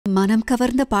மனம்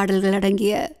கவர்ந்த பாடல்கள்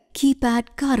அடங்கிய கீபேட்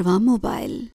கார்வா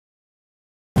மொபைல்.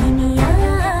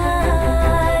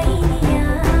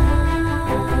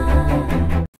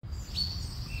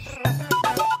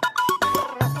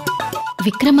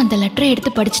 விக்ரம் அந்த லெட்டரை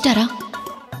எடுத்து படிச்சிட்டாரா?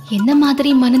 என்ன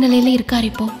மாதிரி மனநிலையில இருக்காரு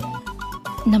இப்போ?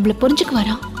 நம்மள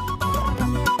புரிஞ்சுக்குவாரா?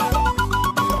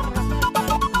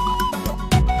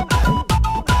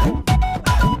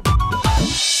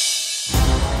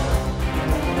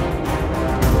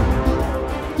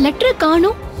 லெட்டரை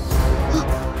காணோம்.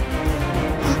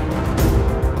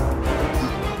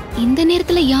 இந்த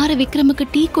நேரத்துல யாரு விக்ரமுக்கு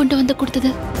டீ கொண்டு வந்து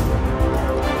கொடுத்தது?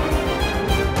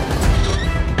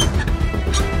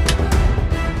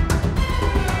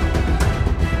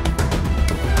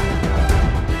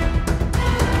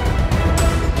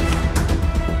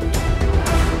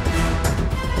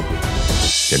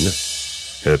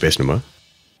 என்ன பேசணுமா?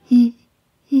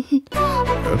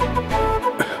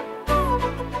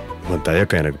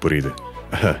 தயக்கம் எனக்கு புரியுது.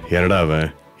 என்னடா அவன்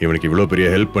இவனுக்கு இவ்வளோ பெரிய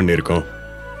ஹெல்ப் பண்ணியிருக்கோம்,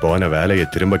 போன வேலையை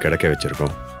திரும்ப கிடைக்க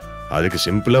வச்சிருக்கோம், அதுக்கு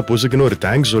சிம்பிளா புசுக்குன்னு ஒரு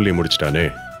தேங்க்ஸ் சொல்லி முடிச்சிட்டானே.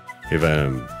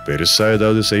 இவன் பெருசா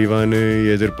ஏதாவது செய்வான்னு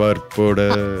எதிர்பார்ப்போட.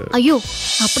 ஐயோ,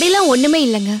 அப்படிலாம் ஒண்ணுமே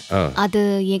இல்லைங்க. அது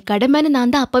என் கடமைன்னு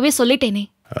நான் தான் அப்பவே சொல்லிட்டேனே.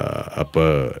 அப்ப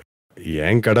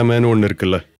என் கடமைன்னு ஒண்ணு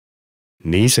இருக்குல்ல,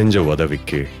 நீ செஞ்ச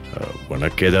உதவிக்கு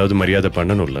உனக்கு ஏதாவது மரியாதை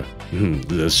பண்ணணும்ல.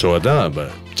 ஸோ அதான்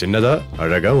சின்னதா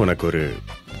அழகா உனக்கு ஒரு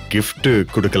கிஃப்ட்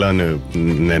கொடுக்கலான்னு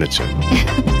நினைச்சேன்.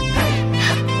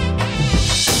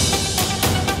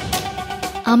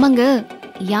 ஆமாங்க,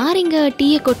 யார் இங்க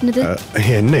டீயை கொட்டினது?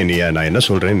 என்ன இனியா, நான் என்ன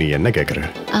சொல்றேன், நீ என்ன கேக்குற?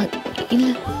 இல்ல,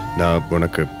 நான்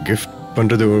உனக்கு கிஃப்ட்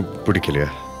பண்றது பிடிக்கலையா?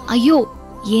 ஐயோ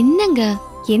என்னங்க,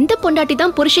 எந்த பொண்டாட்டி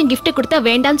தான் புருஷன் கிஃப்ட் கொடுத்தா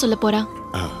வேண்டான்னு சொல்ல போறா?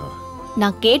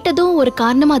 நான் கேட்டதும் ஒரு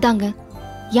காரணமா தாங்க.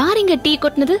 யார் இங்க டீ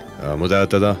கொட்டினது?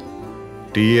 அமுதாத்தை தான்.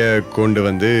 டீயை கொண்டு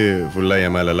வந்து ஃபுல்லா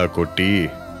என் மேல எல்லாம் கொட்டி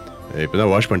இப்பதான்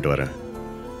வாஷ் பண்ணிட்டு வரேன்.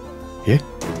 ஏ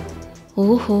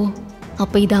ஓஹோ,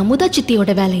 அப்ப இது அமுதா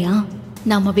சித்தியோட வேலையா?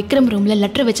 நாம விக்ரம் ரூம்ல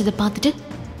லெட்டர் வச்சதை பார்த்துட்டு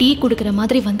டீ குடுக்கற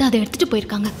மாதிரி வந்து அதை எடுத்துட்டு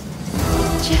போயிருக்காங்க.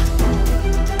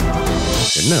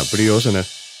 என்ன அப்படி யோசனை?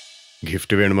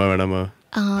 கிஃப்ட் வேணுமா வேணாமா?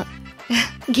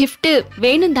 கிஃப்ட்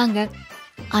வேணும் தாங்க.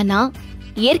 ஆனா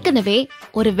ஏற்கனவே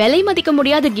ஒரு விலை மதிக்க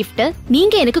முடியாத கிஃப்ட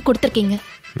நீங்க எனக்கு கொடுத்திருக்கீங்க.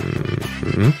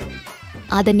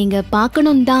 அத நீங்க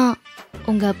பார்க்கணும் தான்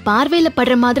உங்க பார்வையில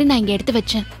படுற மாதிரி நான் இங்க எடுத்து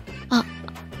வச்சேன்.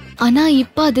 ஆனா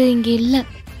இப்ப அது இங்க இல்ல.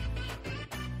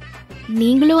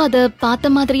 நீங்களும் அத பார்த்த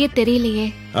மாதிரியே தெரியலையே.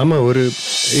 ஆமா, ஒரு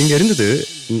இங்க இருந்தது.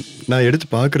 நான் எடுத்து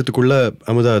பார்க்கறதுக்குள்ள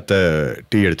அமுதா அத்தை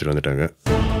டீ எடுத்துட்டு வந்துட்டாங்க.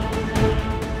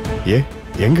 ஏ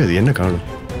எங்க அது, என்ன காணும்?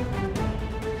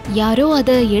 யாரோ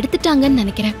அத எடுத்துட்டாங்கன்னு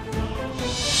நினைக்கிறேன்.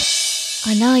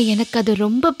 ஆனா எனக்கு அது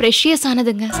ரொம்ப ப்ரெஷியஸ்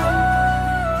ஆனதுங்க.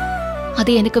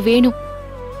 அது எனக்கு வேணும்.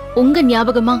 உங்க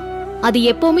ஞாபகமா அது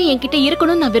எப்பவுமே என்கிட்ட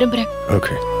இருக்கணும்னு நான் விரும்புறேன்.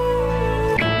 ஓகே.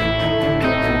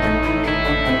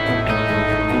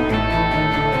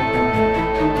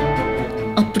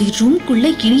 அப்படி ரூம்குள்ள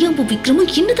இனியாவும் விக்ரமும்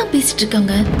என்னதான் பேசிட்டு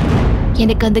இருக்காங்க?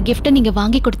 எனக்கு அந்த கிஃப்ட நீங்க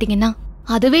வாங்கி கொடுத்தீங்கன்னா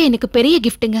அதுவே எனக்கு பெரிய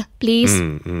கிஃப்ட்டுங்க. ப்ளீஸ்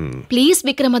ப்ளீஸ்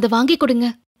விக்ரம், அதை வாங்கி கொடுங்க.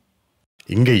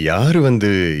 இங்க யாரு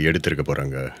வந்து எடுத்திருக்க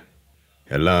போறாங்க?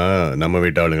 எல்லாம் நம்ம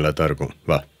வீட்டு ஆளுங்களா தான் இருக்கும்.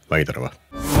 வா, வாங்கி தரவா.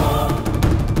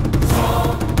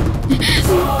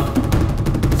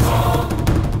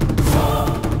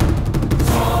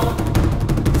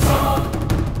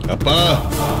 அப்பா,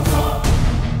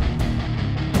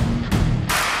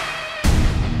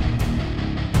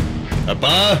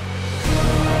 அப்பா,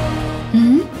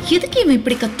 எதுக்கு இவன்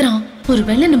இப்படி கத்துறான்?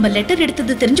 ஒருவேளை நம்ம லெட்டர்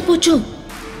எடுத்தது தெரிஞ்சு போச்சோ?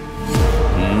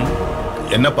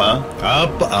 என்னப்பா?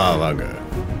 அப்பா வாங்க.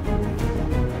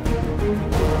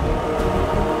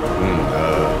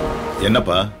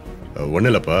 என்னப்பா? ஒன்றும்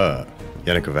இல்லைப்பா,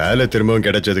 எனக்கு வேலை திரும்பவும்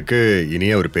கிடைச்சதுக்கு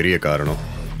இனியா ஒரு பெரிய காரணம்.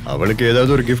 அவளுக்கு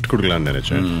ஏதாவது ஒரு கிஃப்ட் கொடுக்கலான்னு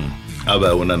நினைச்சேன். அவ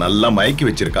உன்னை நல்லா மயக்கி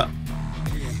வச்சிருக்கா.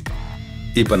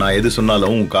 இப்ப நான் எது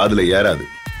சொன்னாலும் உன் காதுல ஏறாது.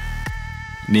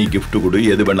 நீ கிஃப்ட் கொடு,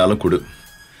 எது வேணாலும் கொடு.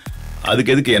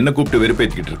 அதுக்கு எதுக்கு என்ன கூப்பிட்டு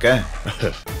வெறுப்பேத்திக்கிட்டு இருக்க?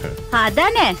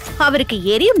 அதானே அவருக்கு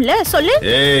எரியும்ல, சொல்லு.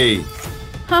 ஏய்,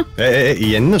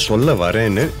 என்ன சொல்ல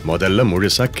வரேன்னு முதல்ல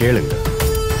முழுசா கேளுங்க.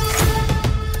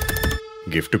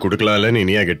 கிஃப்ட் கொடுக்கலாம்னு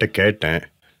இனியா கிட்ட கேட்டேன்.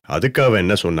 அதுக்கு அவ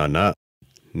என்ன சொன்னான்னா,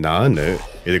 நான்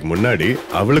இதுக்கு முன்னாடி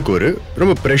அவளுக்கு ஒரு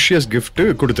ரொம்ப ப்ரெஷியஸ் கிஃப்ட்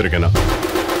கொடுத்துருக்கேனா,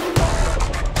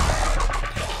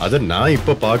 அதை நான்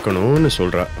இப்ப பார்க்கணும்னு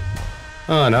சொல்றா.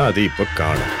 ஆனா அது இப்ப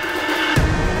காணும்.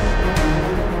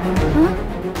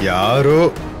 யாரோ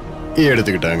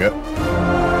எடுத்துக்கிட்டாங்க.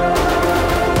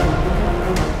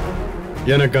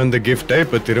 எனக்கு அந்த கிஃப்டை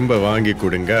இப்ப திரும்ப வாங்கி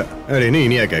கொடுங்க அப்படின்னு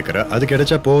இனியா கேக்குறா. அது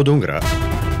கிடைச்சா போதுங்கிறா.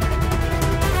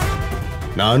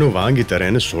 நானும் வாங்கி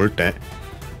தரேன்னு சொல்லிட்டேன்.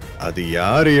 அது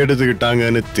யாரு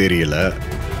எடுத்துக்கிட்டாங்கன்னு தெரியல.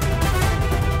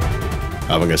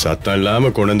 அவங்க சத்தம்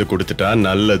இல்லாம கொண்டு வந்து கொடுத்துட்டா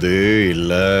நல்லது.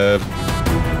 இல்ல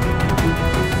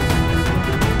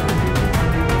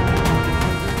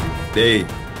டேய்,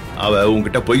 அவ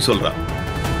உன்கிட்ட பொய் சொல்றா.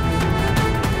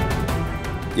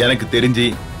 எனக்கு தெரிஞ்சு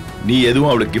நீ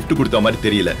எதுவும் அவளுக்கு கிஃப்ட் கொடுத்த மாதிரி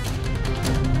தெரியல.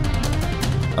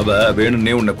 அவ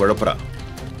வேணும்னே உன்னை குழப்பறா.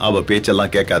 அவ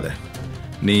பேச்செல்லாம் கேட்காத.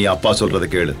 நீ அப்பா சொல்றத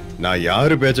கேளு. நான்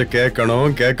யாரு பேச்ச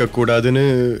கேட்கணும் கேட்க கூடாதுன்னு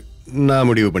நான்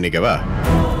முடிவு பண்ணிக்கவா?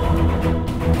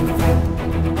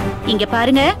 இங்க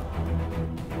பாருங்க,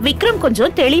 விக்ரம்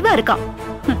கொஞ்சம் தெளிவா இருக்கான்.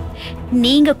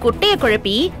 நீங்க குட்டைய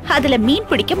குழப்பி அதுல மீன்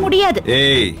பிடிக்க முடியாது.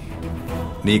 ஏய்,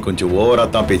 நீ கொஞ்சம் ஓவரா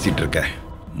தான் பேசிட்டு இருக்க.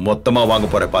 மொத்தமா வாங்க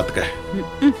போற பாத்துக்க.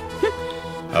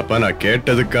 அப்ப நான்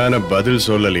கேட்டதுக்கான பதில்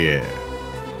சொல்லலையே.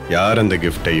 யார் அந்த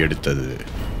கிஃப்டை எடுத்தது?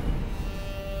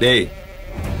 டேய்,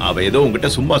 அவ ஏதோ உன்கிட்ட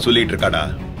சும்மா சொல்லிட்டு இருக்காடா.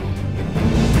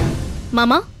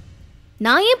 மாமா,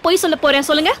 நான் ஏன் பொய் சொல்ல போறேன்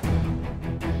சொல்லுங்க?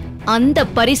 அந்த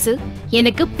பரிசு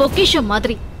எனக்கு பொக்கிஷம்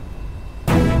மாதிரி.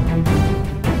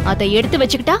 அதை எடுத்து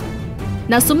வச்சுக்கிட்டா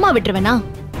நான் சும்மா விட்டுருவேனா?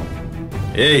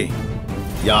 ஏய்,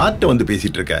 யார்கிட்ட வந்து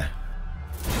பேசிட்டு இருக்க?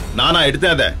 நானா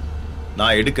எடுத்தேன் அத?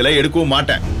 நான் எடுக்கல, எடுக்கவும்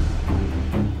மாட்டேன்.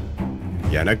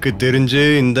 எனக்கு தெரிஞ்சு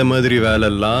இந்த மாதிரி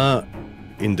வேலைலாம்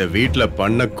இந்த வீட்ல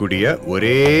பண்ணக்கூடிய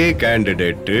ஒரே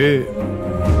கேண்டிடேட்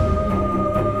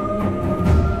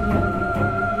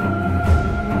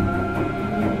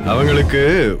அவங்களுக்கு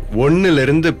 1ல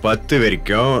இருந்து 10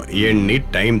 வரைக்கும் எண்ணி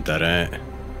டைம் தரேன்.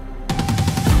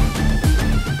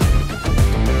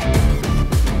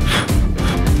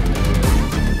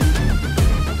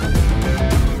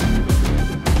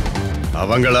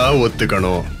 அவங்களா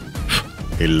ஒத்துக்கணும்.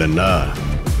 இல்லன்னா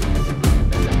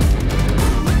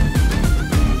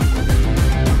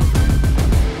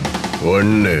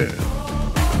 1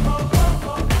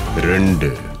 2.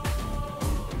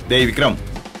 டேய் விக்ரம்,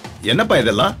 என்னப்பா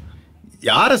இதெல்லாம்?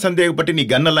 யார சந்தேகப்பட்டு நீ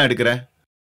கன்னெல்லாம் எடுக்கிற?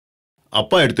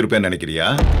 அப்பா எடுத்திருப்பேன்னு நினைக்கிறியா?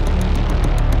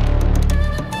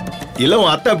 இல்ல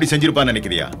உன் அத்தை அப்படி செஞ்சிருப்பான்னு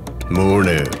நினைக்கிறியா?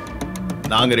 3.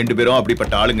 நாங்க 2 பேரும்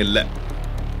அப்படிப்பட்ட ஆளுங்க இல்ல.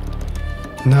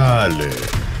 4.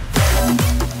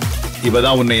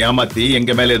 இவதான் உன்னை ஏமாத்தி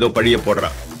எங்க மேல ஏதோ பழிய போடுறா.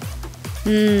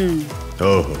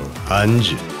 ஓஹோ,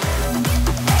 5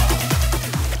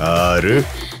 6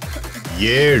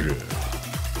 7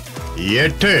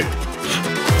 8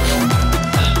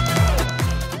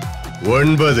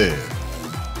 9 10.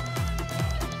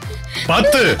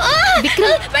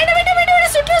 விக்ரம், வேண்டாம் வேண்டாம்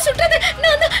வேண்டாம், சுற்றாது.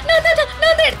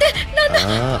 நான் எடுத்தேன்.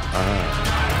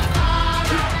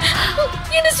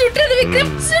 என்ன சுற்றாது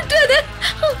விக்ரம், சுற்றாது.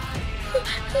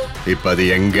 இப்ப அது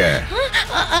எங்க?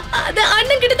 அது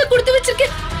அண்ணன் கிட்ட கொடுத்து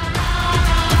வச்சிருக்கேன்.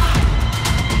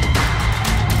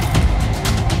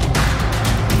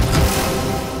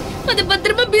 அது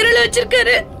பத்திரமா பீரோல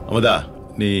வச்சிருக்காரு. அமுதா,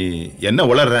 நீ என்ன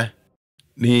உளர்ற?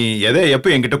 நீ எதை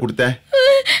எப்ப என்கிட்ட கொடுத்த?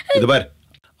 இது பார்,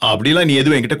 அப்படிலாம் நீ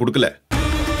எதுவும் என்கிட்ட கொடுக்கல.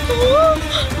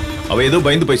 அவ ஏதோ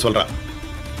பயந்து போய் சொல்றா.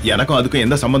 எனக்கும் அதுக்கும்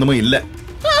எந்த சம்பந்தமும் இல்ல.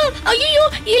 ஐயோ,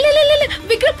 இல்ல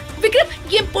விக்ரம்,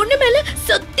 என் பொண்ணு மேல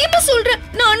சத்தியமா சொல்றேன்,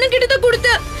 நான் அண்ணன் கிட்ட தான்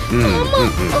கொடுத்தேன்.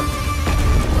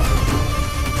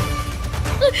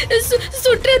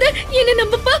 சுற்றாத, என்ன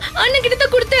நம்பப்பா, அண்ணன் கிட்ட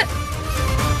தான் கொடுத்தேன்.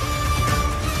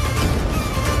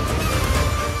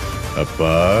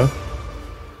 அப்பா,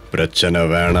 பிரச்சனை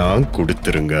வேணாம்,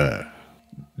 கொடுத்துருங்க.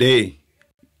 டேய்,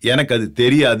 எனக்கு அது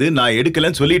தெரியாது, நான்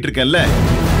எடுக்கலன்னு சொல்லிட்டு இருக்கேன்ல.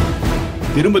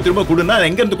 திரும்ப திரும்ப கொடுனா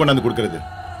எங்க இருந்து கொண்டாந்து கொடுக்கறது?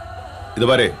 இது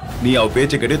பாரு, நீ அவ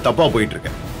பேச்சை கேட்டு தப்பா போயிட்டு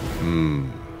இருக்க.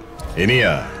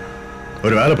 இனியா,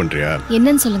 ஒரு வேலை பண்றியா?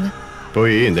 என்னன்னு சொல்லுங்க.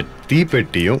 போய் இந்த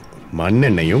தீப்பெட்டியும்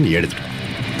மண்ணெண்ணையும் எடுத்துட்டு.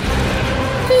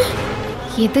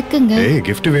 எதுக்குங்க? ஏய்,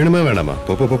 gift வேணுமா வேணாமா?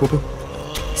 போ போ போ போ.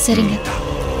 சரிங்க.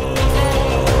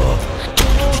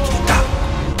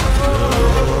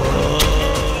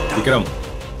 விக்ரம்,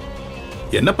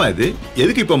 என்னப்பா இது?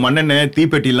 எதுக்கு இப்ப மண்ணெண்ணெய்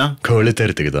தீப்பெட்டிலாம்?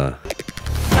 கொளுத்துறதுக்கு தான்.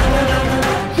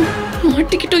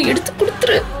 மாட்டிக்கிட்டோம், எடுத்து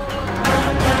கொடுத்துரு.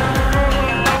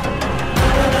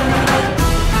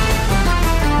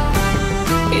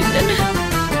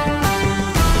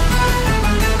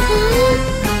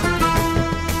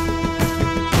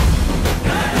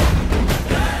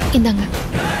 இந்தாங்க.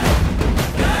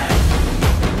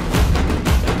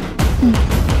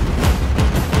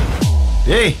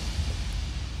 ஏய்,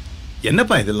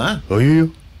 என்னப்பா இதெல்லாம்? ஐயோ,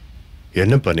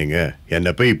 என்னப்பா நீங்க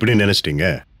என்ன போய் இப்படி நினைச்சிட்டீங்க?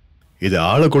 இது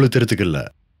ஆளை கொளுத்துறதுக்கு இல்ல,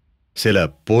 சில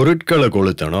பொருட்களை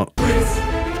கொளுத்தணும்.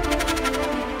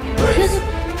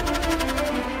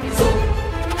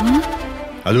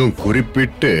 அதுவும்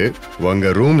குறிப்பிட்டு உங்க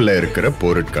ரூம்ல இருக்கிற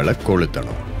பொருட்களை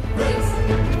கொளுத்தணும்.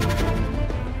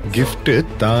 கிஃப்ட்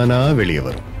தானா வெளியே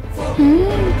வரும்.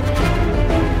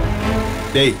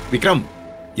 டேய் விக்ரம்,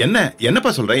 என்னப்பா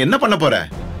சொல்ற? என்ன பண்ண போற?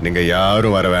 நீங்க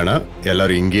யாரும் வர வேணாம்,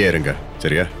 எல்லாரும் இங்கேயே இருங்க,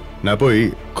 சரியா? நான் போய்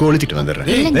கொளுத்திட்டு வந்துடுறேன்.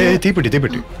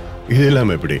 தீப்பெட்டி இது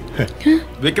இல்லாம எப்படி?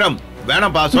 விக்ரம்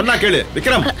வேணாம்ப்பா, சொன்னா கேளு.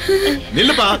 விக்ரம்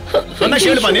நில்லுப்பா, சொன்னா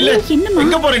கேளுப்பா, நில்லு.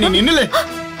 எங்க போற நீ? நில்லு.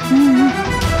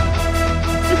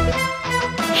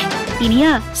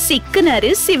 இனியா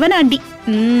சிக்கனாரு சிவனாண்டி.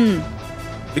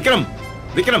 விக்ரம்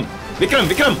விக்ரம் விக்ரம்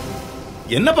விக்ரம்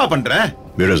என்னப்பா பண்ற?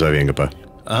 பீரோ சாவி எங்கப்பா?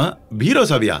 பீரோ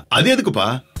சாவியா? அது எதுக்குப்பா?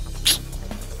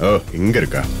 ஓ, இங்க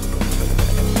இருக்கா?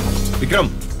 விக்ரம்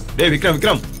டேய், விக்ரம்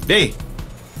விக்ரம் டேய்,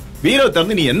 பீரோ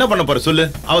திறந்து நீ என்ன பண்ண போற சொல்லு.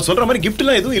 அவ சொல்ற மாதிரி கிஃப்ட்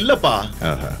எல்லாம் எதுவும் இல்லப்பா.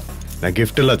 நான்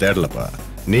கிஃப்ட் எல்லாம் தேடலப்பா.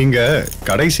 நீங்க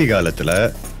கடைசி காலத்துல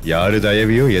யாரு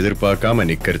தயவையும் எதிர்பார்க்காம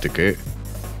நிக்கிறதுக்கு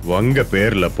உங்க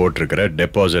பேர்ல போட்டிருக்கிற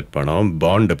டெபாசிட் பணம்,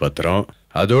 பாண்டு பத்திரம்,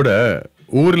 அதோட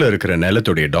ஊர்ல இருக்கிற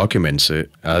நிலத்துடைய டாக்குமெண்ட்ஸ்,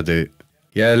 அது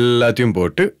எல்லாத்தையும்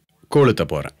போட்டு கொளுத்த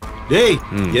போறேன். டேய்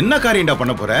என்ன காரியம்டா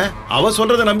பண்ண போற? அவ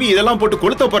சொல்றத நம்பி இதெல்லாம் போட்டு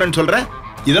கொளுத்த போறேன்னு சொல்ற?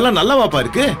 இதெல்லாம் நல்லாவாப்பா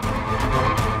இருக்கு?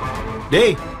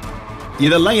 டேய்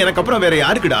இதெல்லாம் எனக்கு அப்புறம் வேற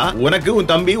யாருக்குடா? உனக்கு,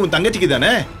 உன் தம்பி, உன் தங்கச்சிக்கு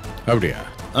தானே? அப்படியா?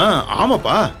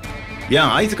 ஆமாப்பா.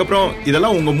 என் ஆயுசுக்கு அப்புறம்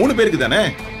இதெல்லாம் உங்க 3 பேருக்கு தானே?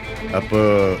 அப்போ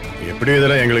எப்படி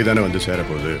இதெல்லாம் எங்களுக்கு தானே வந்து சேர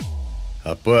போகுது.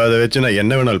 அப்போ அதை வச்சு நான்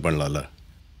என்ன வேணாலும் பண்ணலாம்ல.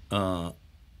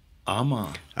 ஆமா,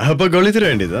 அப்ப கொளுத்திட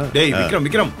வேண்டியதா? டேய் விக்ரம்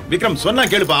விக்ரம் விக்ரம் சொன்னா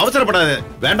கேளுப்பா, அவசரப்படாத.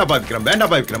 வேண்டாப்பா விக்ரம்,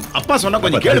 வேண்டாப்பா விக்ரம். அப்பா சொன்னா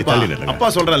கொஞ்சம் கேளுப்பா. அப்பா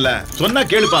சொல்றேன்ல, சொன்னா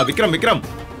கேளுப்பா. விக்ரம் விக்ரம்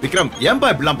விக்ரம் ஏன்பா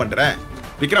இப்படிலாம் பண்ற?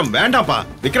 விக்ரம் வேண்டாப்பா.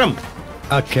 விக்ரம்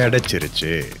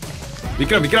கிடைச்சிருச்சு.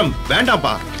 விக்ரம் விக்ரம்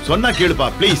வேண்டாப்பா, சொன்னா கேளுப்பா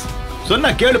ப்ளீஸ். சொன்னா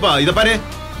கேளுப்பா. இத பாரு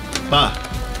பா,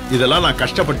 இதெல்லாம் நான்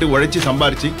கஷ்டப்பட்டு உழைச்சி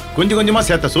சம்பாரிச்சு கொஞ்சம் கொஞ்சமா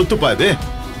சேர்த்த சொத்துப்பா இது.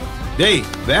 டேய்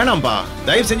வேணாம்பா,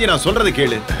 தயவு செஞ்சு நான் சொல்றதை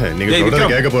கேளு. நீங்க சொல்றத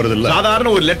கேட்க போறது இல்ல. சாதாரண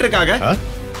ஒரு லெட்டருக்காக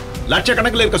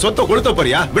லட்சக்கணக்கில் இருக்க சொத்தை கொளுத்த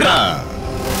போறியா? விடா.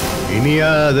 இனியா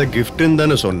அத கிஃப்ட்னு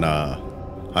தானே சொன்னா,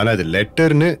 ஆனா அது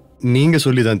லெட்டர்னு நீங்க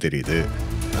சொல்லிதான் தெரியுது.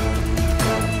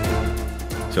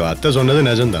 சோ அத்தை சொன்னது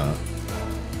நிஜம்தான்.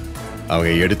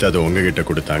 அவங்க எடுத்து அதை உங்ககிட்ட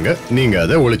கொடுத்தாங்க, நீங்க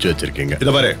அதை ஒளிச்சு வச்சிருக்கீங்க.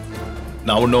 இத பாரு,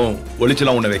 நான் ஒன்னும்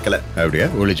ஒளிச்சுலாம் ஒண்ணு வைக்கல. அப்படியா?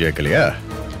 ஒளிச்சு வைக்கலையா?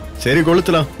 சரி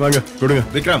கொளுத்தலாம், வாங்க கொடுங்க.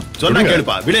 விக்ரம் சொன்னா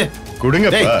கேளுப்பா, விடு.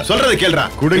 கொடுங்கப்பா. சொல்றத கேளுடா.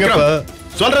 கொடுங்கப்பா.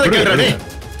 சொல்றத கேளுடா. டேய்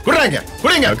குடுறாங்க,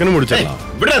 குடுங்க. டக்குனு முடிச்சிடலாம்.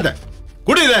 விடாத,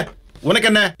 குடு இத. உனக்கு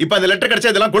என்ன இப்ப அந்த லெட்டர்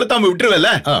கிடைச்சா இதெல்லாம் கொளுத்தாம விட்டுருவல்ல?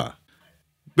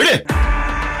 விடு.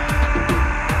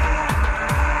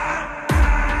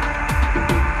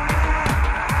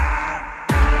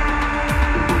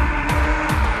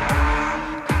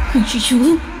 ஐயோ,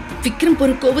 விக்ரம்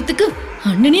போற கோபத்துக்கு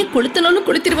அண்ணனே கொளுத்தனாலும்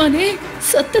கொளுத்திடுவானே.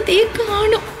 சத்தத்தையே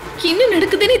காணோம். என்ன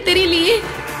நடக்குதுன்னே தெரியலையே.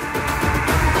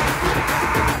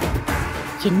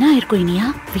 என்ன இருக்கும் இனியா?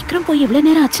 விக்ரம் போய் எவ்வளவு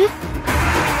நேரம் ஆச்சு?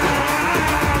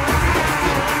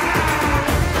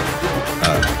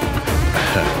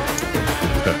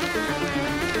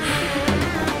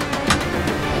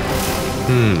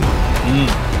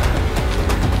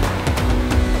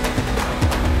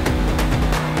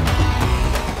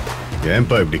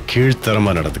 ஏன்பா இப்படி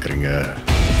கீழ்த்தரமா நடந்துக்கிறீங்க?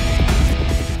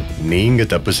 நீங்க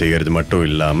தப்பு செய்யறது மட்டும்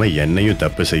இல்லாம என்னையும்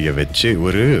தப்பு செய்ய வச்சு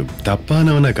ஒரு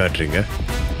தப்பானவனா காட்டுறீங்க.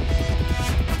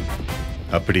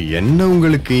 அப்படி என்ன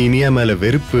உங்களுக்கு இனியா மேல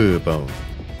வெறுப்பு? பாவம்,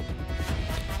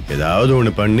 ஏதாவது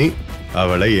ஒண்ணு பண்ணி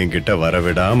அவளை என்கிட்ட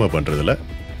வரவிடாம பண்றதுல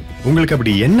உங்களுக்கு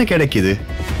அப்படி என்ன கிடைக்குது?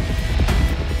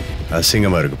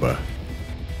 அசிங்கமா இருக்குப்பா.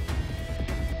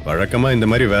 வழக்கமா இந்த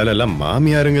மாதிரி வேலை எல்லாம்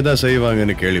மாமியாருங்க தான்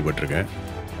செய்வாங்கன்னு கேள்விப்பட்டிருக்கேன்.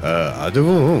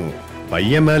 அதுவும்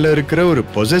பையன் மேல இருக்கிற ஒரு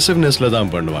பொசசிவ்னஸ்ல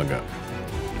தான் பண்ணுவாங்க.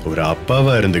 ஒரு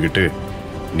அப்பாவா இருந்துகிட்டு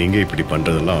நீங்க இப்படி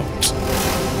பண்றதெல்லாம்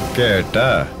கேட்டா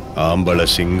ஆம்பளை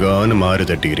சிங்கம்னு மாறு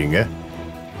தட்டிக்கிறீங்க.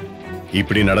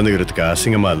 இப்படி நடந்துக்கிறதுக்கு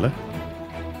அசிங்கமா இல்ல?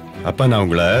 அப்ப நான்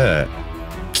உங்களை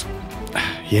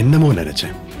என்னமோ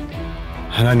நினைச்சேன்.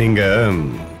 ஆனா நீங்க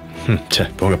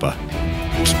போங்கப்பா.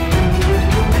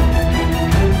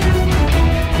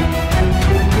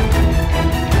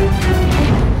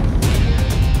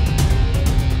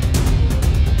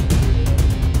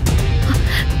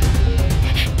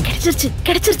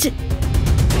 கிடைச்சிருச்சு.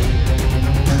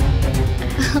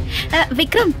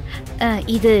 விக்ரம்,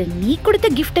 இது நீ கொடுத்த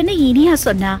கிஃப்ட்னு இனியா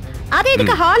சொன்னா, அதை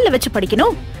எதுக்கு ஹால்ல வச்சு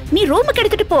படிக்கணும்? நீ ரூமுக்கு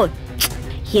எடுத்துட்டு போ.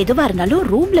 எதுவா இருந்தாலும்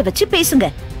ரூம்ல வச்சு பேசுங்க.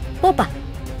 போப்பா,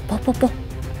 போ போ போ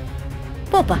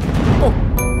போப்பா போ.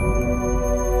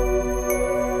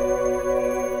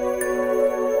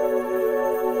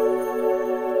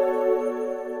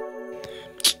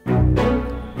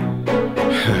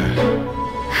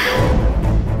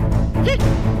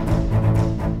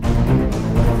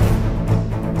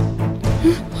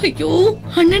 ஐயோ,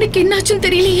 அண்ணனுக்கு என்னாச்சுன்னு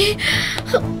தெரியலையே.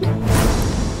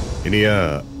 இனியா,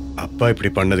 அப்பா இப்படி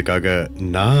பண்ணதுக்காக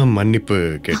நான் மன்னிப்பு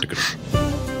கேட்டுக்கிறேன்.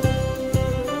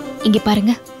 இங்க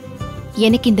பாருங்க,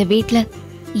 எனக்கு இந்த வீட்ல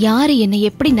யாரு என்னை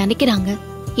எப்படி நினைக்கிறாங்க,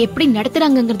 எப்படி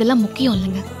நடத்துறாங்கங்கிறதெல்லாம் முக்கியம்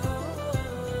இல்லைங்க.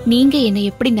 நீங்க என்னை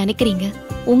எப்படி நினைக்கிறீங்க,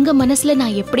 உங்க மனசுல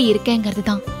நான் எப்படி இருக்கேங்கிறது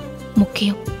தான்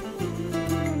முக்கியம்.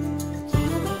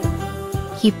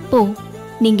 இப்போ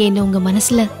நீங்க என்ன உங்க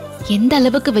மனசுல எந்த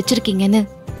அளவுக்கு வச்சிருக்கீங்கன்னு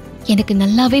எனக்கு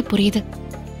நல்லாவே புரியுது.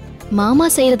 மாமா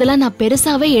செய்யறதெல்லாம் நான்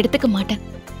பெருசாவே எடுத்துக்க மாட்டேன்.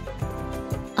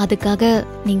 அதுக்காக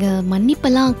நீங்க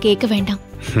மன்னிப்பெல்லாம் கேட்க வேண்டாம்.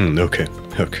 Okay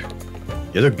okay.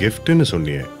 ஏதோ கிஃப்ட்னு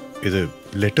சொன்னியே, இது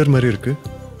லெட்டர் மாதிரி இருக்கு.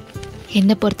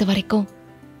 என்ன பொறுத்த வரைக்கும்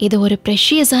இது ஒரு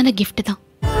ப்ரெஷியஸான கிஃப்ட் தான்.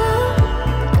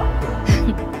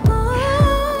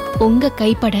 உங்க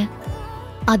கைப்பட,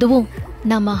 அதுவும்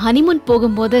நம்ம ஹனிமூன்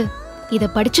போகும்போது இத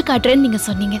படிச்சு காட்டுறேன்னு நீங்க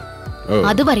சொன்னீங்க.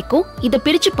 அது வரைக்கும் இத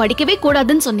பிரிச்சு படிக்கவே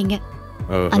கூடாதுன்னு சொன்னீங்க.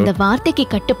 அந்த வார்த்தைக்கு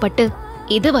கட்டுப்பட்டு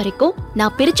இது வரைக்கும்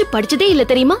நான் பிரிச்சு படிச்சதே இல்ல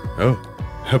தெரியுமா?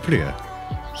 அப்படியா?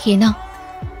 ஏன்னா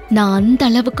நான் அந்த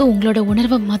அளவுக்கு உங்களோட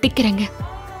உணர்வை மதிக்கிறேங்க.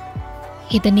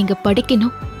 இத நீங்க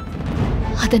படிக்கணும்,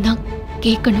 அத நான்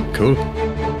கேட்கணும்.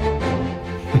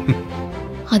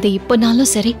 அது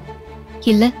இப்பனாலும் சரி,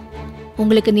 இல்ல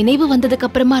உங்களுக்கு நினைவு வந்ததுக்கு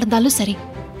அப்புறமா இருந்தாலும் சரி,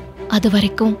 அது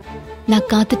வரைக்கும் நான்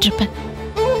காத்துட்டு இருப்பேன்.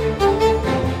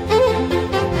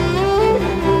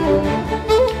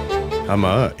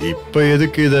 ஆமா, இப்ப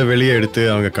எதுக்கு இத வெளியே எடுத்து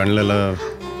அவங்க கண்ணெல்லாம்?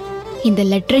 இந்த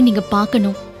லெட்டரை நீங்க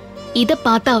பார்க்கணும். இத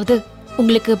பார்த்தாவது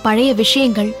உங்களுக்கு பழைய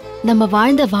விஷயங்கள், நம்ம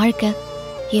வாழ்ந்த வாழ்க்கை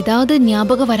ஏதாவது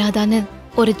ஞாபகம் வராதான்னு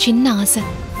ஒரு சின்ன ஆசை.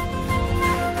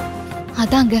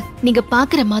 அதாங்க நீங்க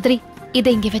பாக்குற மாதிரி இத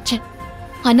இங்க வச்சேன்.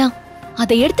 ஆனா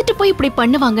அதை எடுத்துட்டு போய் இப்படி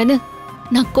பண்ணுவாங்கன்னு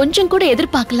நான் கொஞ்சம் கூட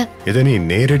எதிர்பார்க்கல. இத நீ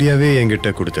நேரடியாவே என்கிட்ட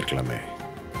கொடுத்திருக்கலாமே.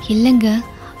 இல்லங்க,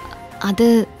 அது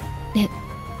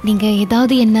நீங்க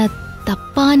ஏதாவது என்ன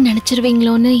தப்பா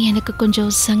நினைச்சிருவீங்களோன்னு எனக்கு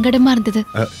கொஞ்சம் சங்கடமா இருந்தது.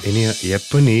 இனியா,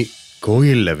 எப்ப நீ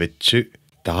கோயில்ல வச்சு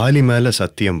தாலி மேல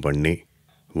சத்தியம் பண்ணி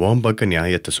உன் பக்க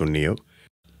நியாயத்தை சொன்னியோ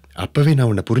அப்பவே நான்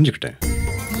உன்னை புரிஞ்சுக்கிட்டேன்.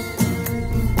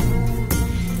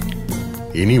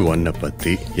 இனி உன்னை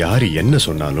பத்தி யாரு என்ன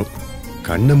சொன்னாலும்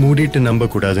கண்ணை மூடிட்டு நம்ப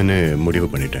கூடாதுன்னு முடிவு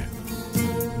பண்ணிட்டேன்.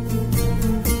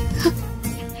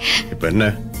 இப்ப என்ன,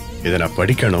 இதை நான்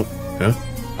படிக்கணும்,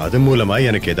 அது மூலமா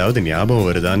எனக்கு ஏதாவது ஞாபகம்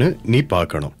வருதான்னு நீ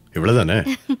பார்க்கணும், இவ்வளவுதானே?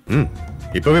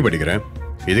 இப்பவே படிக்கிறேன்.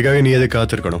 இதுக்காக நீ எது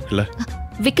காத்திருக்கணும் இல்ல?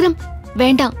 விக்ரம்,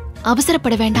 வேண்டாம்,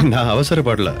 அவசரப்பட வேண்டாம். நான்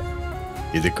அவசரப்படல.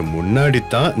 இதுக்கு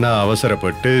முன்னாடித்தான் நான்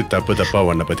அவசரப்பட்டு தப்பு தப்பா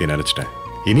உன்னை பத்தி நினைச்சிட்டேன்.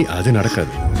 இனி அது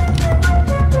நடக்காது.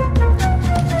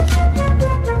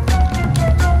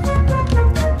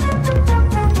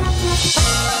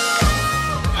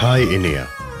 ஹாய் இனியா.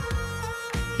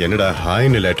 என்னடா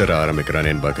ஹாய்னு லெட்டர்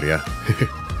ஆரம்பிக்கிறானேன்னு பாக்குறியா?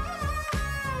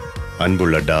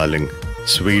 அன்புள்ள டார்லிங்,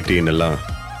 ஸ்வீட்டின்னு எல்லாம்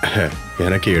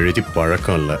எனக்கு எழுதி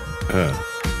பழக்கம் இல்ல.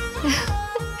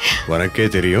 உனக்கே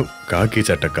தெரியும், காக்கி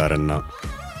சட்டக்காரன் தான்.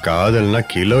 காதல்னா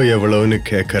கிலோ எவ்வளவுன்னு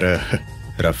கேட்கிற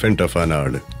ரஃப் அண்ட் டஃபான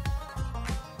ஆளு.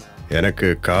 எனக்கு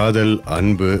காதல்,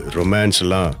 அன்பு, ரொமான்ஸ்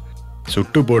எல்லாம்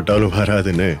சுட்டு போட்டாலும்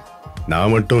வராதுன்னு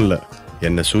நான் மட்டும் இல்ல,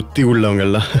 என்னை சுத்தி உள்ளவங்க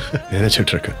எல்லாம்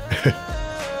நினைச்சிட்டு இருக்க.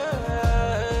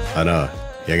 ஆனா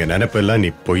எங்க நினைப்பெல்லாம்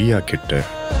நீ பொய்யாக்கிட்ட.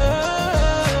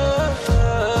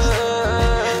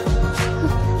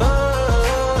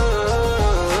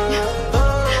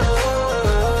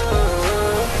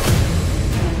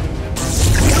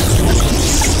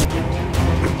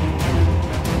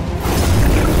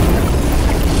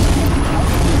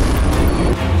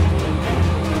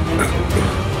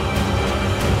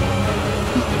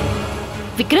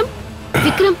 விக்ரம்,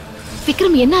 விக்ரம்,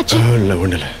 விக்ரம், என்னாச்சு?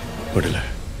 ஒண்ணுல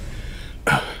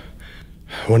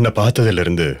உன்னை பார்த்ததுல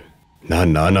இருந்து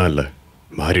நான் நானா இல்ல,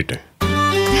 மாறிட்டேன்.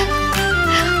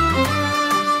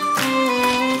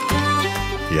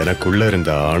 எனக்குள்ள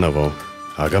இருந்த ஆணவம்,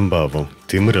 அகம்பாவம்,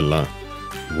 திமிரெல்லாம்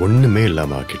ஒண்ணுமே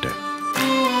இல்லாம ஆக்கிட்டேன்.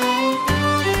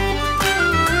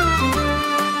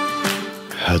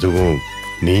 அதுவும்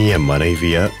நீ என்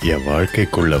மனைவியா என்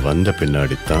வாழ்க்கைக்குள்ள வந்த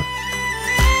பின்னாடித்தான்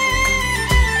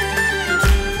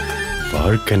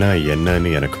வாழ்க்கைனா என்னன்னு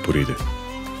எனக்கு புரியுது.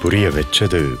 புரிய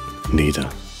வச்சது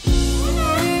நீதான்.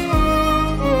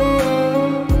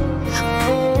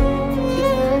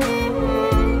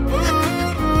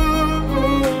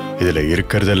 இதுல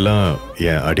இருக்கிறதெல்லாம்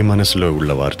என் அடிமனசுல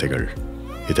உள்ள வார்த்தைகள்.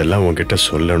 இதெல்லாம் உன்கிட்ட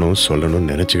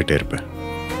சொல்லணும்னு நினைச்சுக்கிட்டே இருப்பேன்.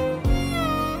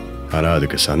 ஆனா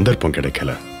அதுக்கு சந்தர்ப்பம்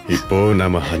கிடைக்கல. இப்போ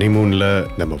நம்ம ஹனிமூன்ல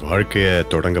நம்ம வாழ்க்கைய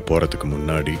தொடங்க போறதுக்கு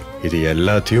முன்னாடி இது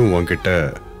எல்லாத்தையும் உன்கிட்ட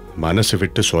மனசு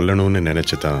விட்டு சொல்லணும்னு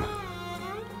நினைச்சுதான்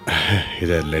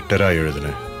இத லெட்டரா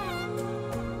எழுதுனேன்.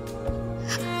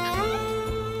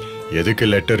 எதுக்கு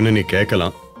லெட்டர்னு நீ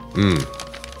கேட்கலாம்.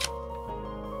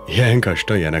 ஏன்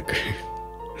கஷ்டம் எனக்கு.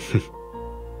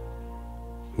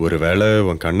 ஒருவேளை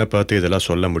உன் கண்ணை பார்த்து இதெல்லாம்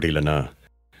சொல்ல முடியலனா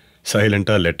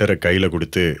சைலண்டா லெட்டரை கையில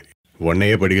கொடுத்து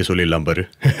உன்னையே படிக்க சொல்லிடலாம் பாரு.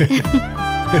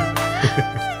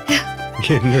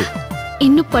 என்ன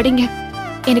இன்னும் படிங்க,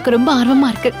 எனக்கு ரொம்ப ஆர்வமா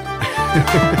இருக்கு.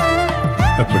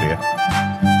 அப்படியா?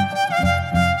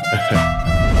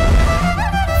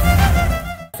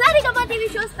 Saregama TV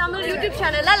shows Tamil YouTube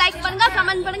channel la like பண்ணுங்க,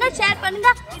 கமெண்ட் பண்ணுங்க, ஷேர் பண்ணுங்க,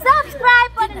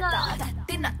 subscribe பண்ணுங்க.